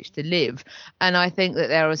way in which to live. And I think that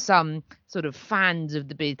there are some sort of fans of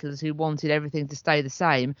the Beatles who wanted everything to stay the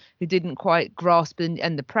same, who didn't quite grasp,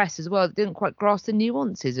 and the press as well, didn't quite grasp the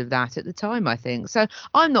nuances of that at the time, I think. So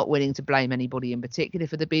I'm not willing to blame anybody in particular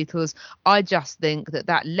for the Beatles. I just think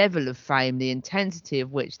that level of fame, the intensity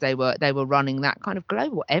of which they were running that kind of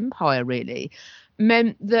global empire, really,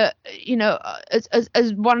 meant that,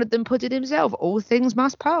 as one of them put it himself, all things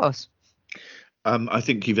must pass. I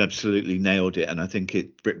think you've absolutely nailed it, and I think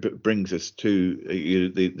it brings us to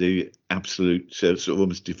the absolute sort of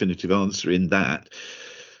almost definitive answer in that.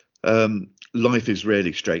 life is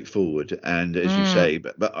rarely straightforward, and as you say,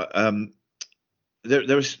 but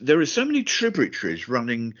there are so many tributaries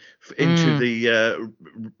running into the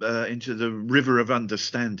river of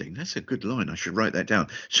understanding. That's a good line. I should write that down.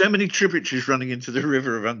 So many tributaries running into the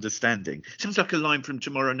river of understanding. Sounds like a line from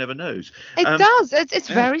Tomorrow Never Knows. It does. It's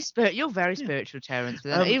very spiritual. You're very spiritual, Terence.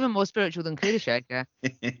 Even more spiritual than Cooler Shaker.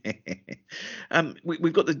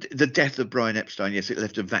 We've got the death of Brian Epstein. Yes, it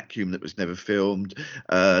left a vacuum that was never filmed.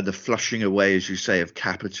 The flushing away, as you say, of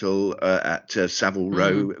capital at Savile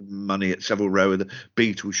Row, money at Savile Row, the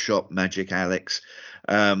Beatles shop, Magic Alex,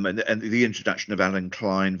 and the introduction of Alan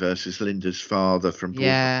Klein versus Linda's father from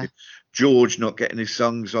Paul George not getting his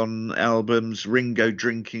songs on albums, Ringo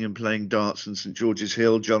drinking and playing darts in St George's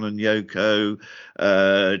Hill, John and Yoko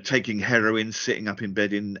taking heroin, sitting up in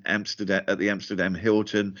bed in Amsterdam at the Amsterdam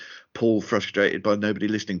Hilton, Paul frustrated by nobody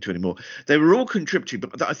listening to anymore. They were all contributing,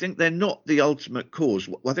 but I think they're not the ultimate cause.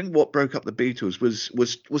 I think what broke up the Beatles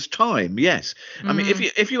was time. Yes, I mean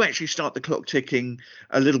if you actually start the clock ticking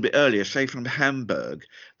a little bit earlier, say from Hamburg,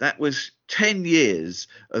 that was 10 years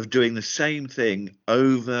of doing the same thing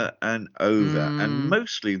over and over, and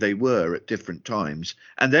mostly they were at different times,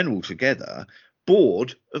 and then altogether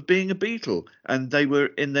bored of being a Beatle, and they were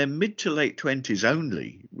in their mid to late 20s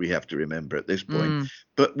only, we have to remember at this point,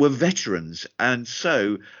 but were veterans. And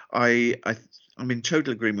so I'm in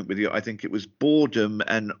total agreement with you. I think it was boredom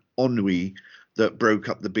and ennui that broke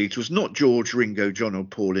up the Beatles, not George, Ringo, John or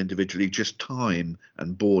Paul individually, just time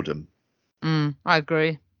and boredom. I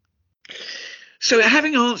agree. So,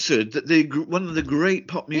 having answered that one of the great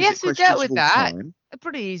pop music questions dealt with of all that time,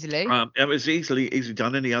 pretty easily. It was easily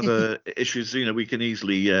done. Any other issues, we can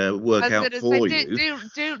easily work out for you.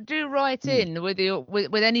 Do write in with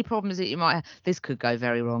any problems that you might have. This could go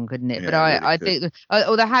very wrong, couldn't it? Yeah, but I think,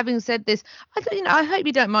 although having said this, I hope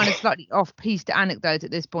you don't mind a slightly off-piste anecdote at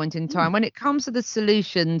this point in time. When it comes to the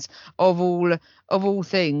solutions of all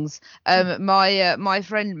things, my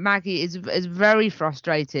friend Maggie is very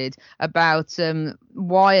frustrated about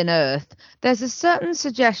why on earth there's a certain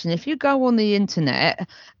suggestion if you go on the internet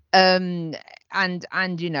and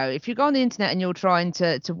if you go on the internet and you're trying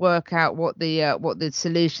to work out what the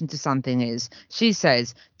solution to something is, she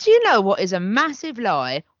says, do you know what is a massive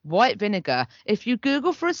lie? White vinegar. If you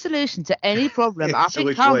Google for a solution to any problem, up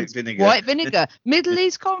it comes. White vinegar. Middle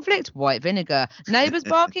East conflict, white vinegar. Neighbours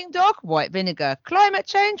barking dog, white vinegar. Climate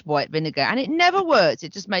change, white vinegar. And it never works.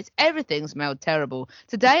 It just makes everything smell terrible.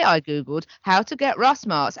 Today I Googled how to get rust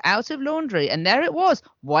marks out of laundry, and there it was.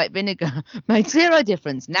 White vinegar. Made zero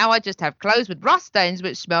difference. Now I just have clothes with rust stains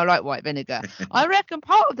which smell like white vinegar. I reckon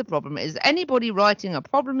part of the problem is anybody writing a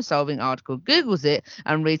problem-solving article Googles it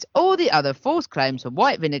and reads all the other false claims for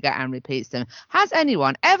white vinegar and repeats them. Has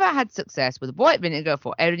anyone ever had success with white vinegar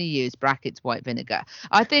for any use, brackets white vinegar?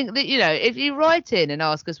 I think that, if you write in and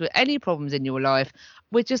ask us with any problems in your life,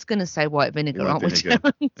 we're just going to say white vinegar, aren't we? That's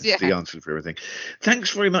the answer for everything.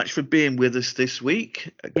 Thanks very much for being with us this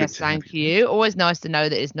week. Yes, thank you. Always nice to know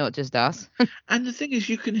that it's not just us. And the thing is,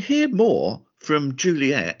 you can hear more from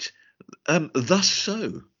Juliet, thus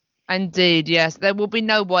so. Indeed, yes. There will be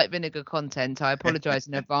no white vinegar content. I apologise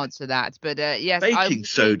in advance for that. But yes, baking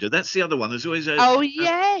soda. That's the other one. There's always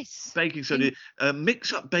yes, baking soda.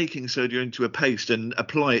 Mix up baking soda into a paste and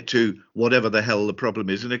apply it to whatever the hell the problem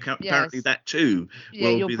is, and apparently that too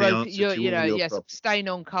will be the answer to all your problems. Stain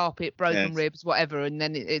on carpet, broken ribs, whatever, and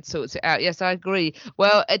then it sorts it out. Yes, I agree.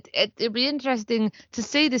 Well, it'll be interesting to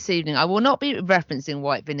see this evening. I will not be referencing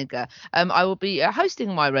white vinegar. I will be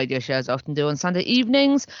hosting my radio show as I often do on Sunday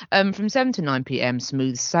evenings. From 7 to 9 p.m,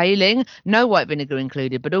 smooth sailing, no white vinegar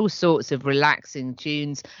included, but all sorts of relaxing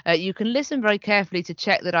tunes. You can listen very carefully to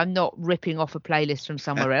check that I'm not ripping off a playlist from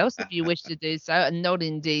somewhere else if you wish to do so, and not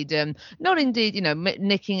indeed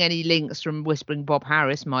nicking any links from Whispering Bob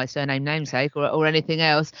Harris, my surname namesake, or anything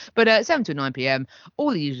else. But 7 to 9 p.m,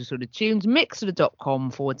 all the usual sort of tunes.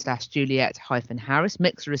 Mixler.com/Juliet-Harris.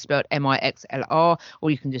 Mixler is spelled Mixlr, or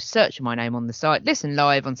you can just search my name on the site. Listen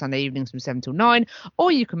live on Sunday evenings from 7 till 9,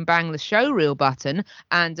 or you can bang the show reel button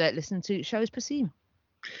and listen to shows per scene.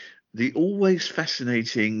 The always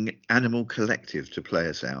fascinating Animal Collective to play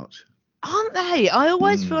us out. Aren't they? I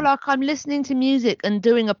always feel like I'm listening to music and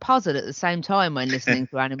doing a puzzle at the same time when listening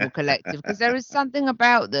to Animal Collective, because there is something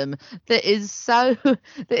about them that is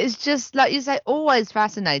just, like you say, always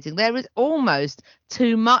fascinating. There is almost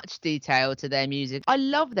too much detail to their music. I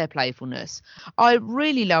love their playfulness. I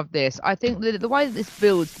really love this. I think that the way that this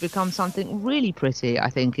builds to become something really pretty, I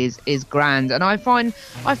think is grand, and I find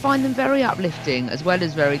them very uplifting as well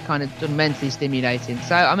as very kind of mentally stimulating.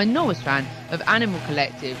 So I'm an enormous fan of Animal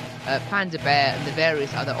Collective, Panda Bear, and the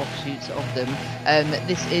various other offshoots of them.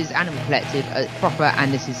 This is Animal Collective proper,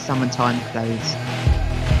 and this is Summertime Clothes.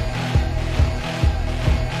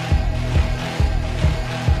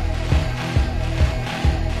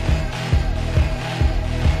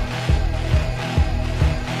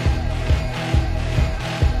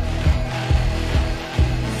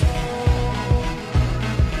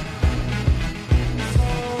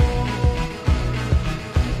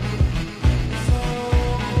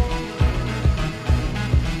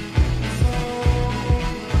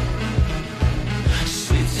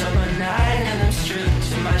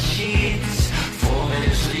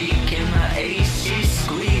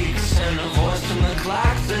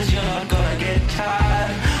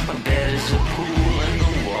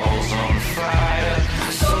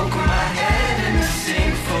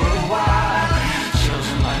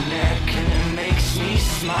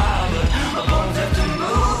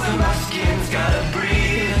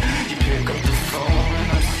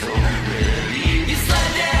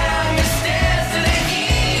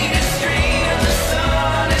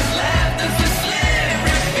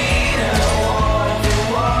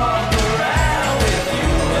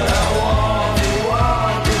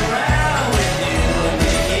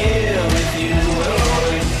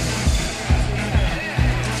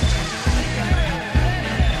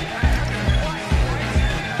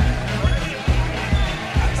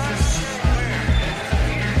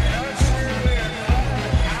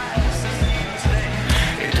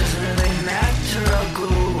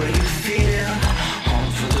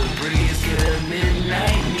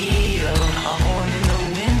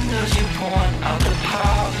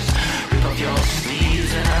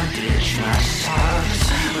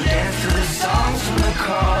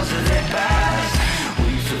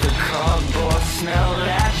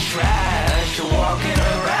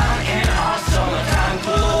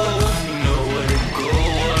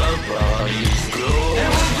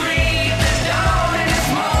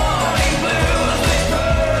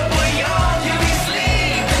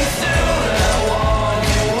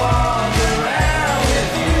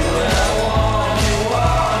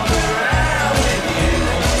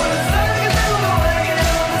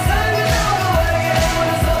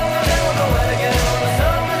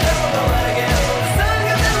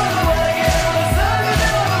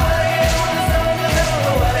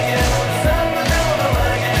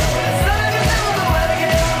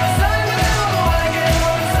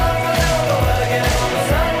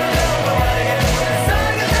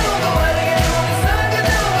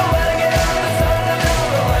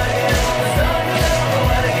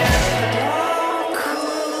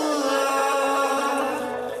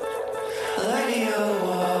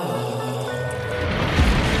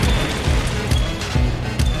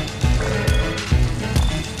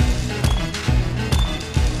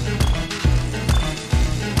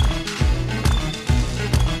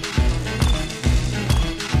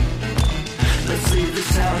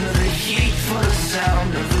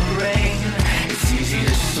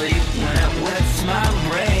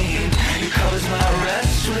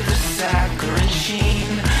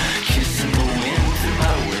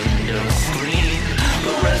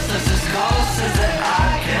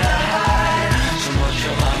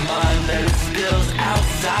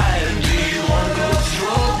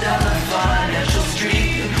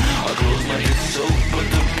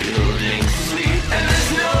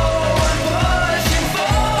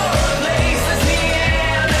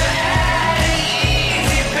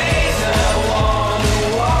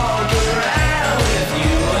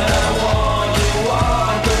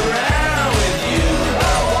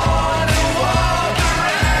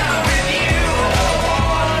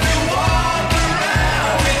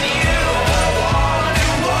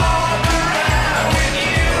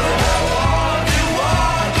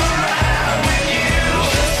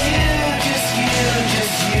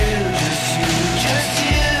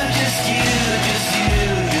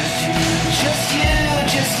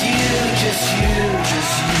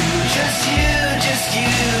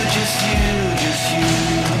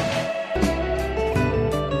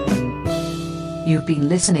 You've been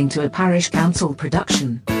listening to a Parish Counsel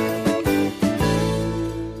production.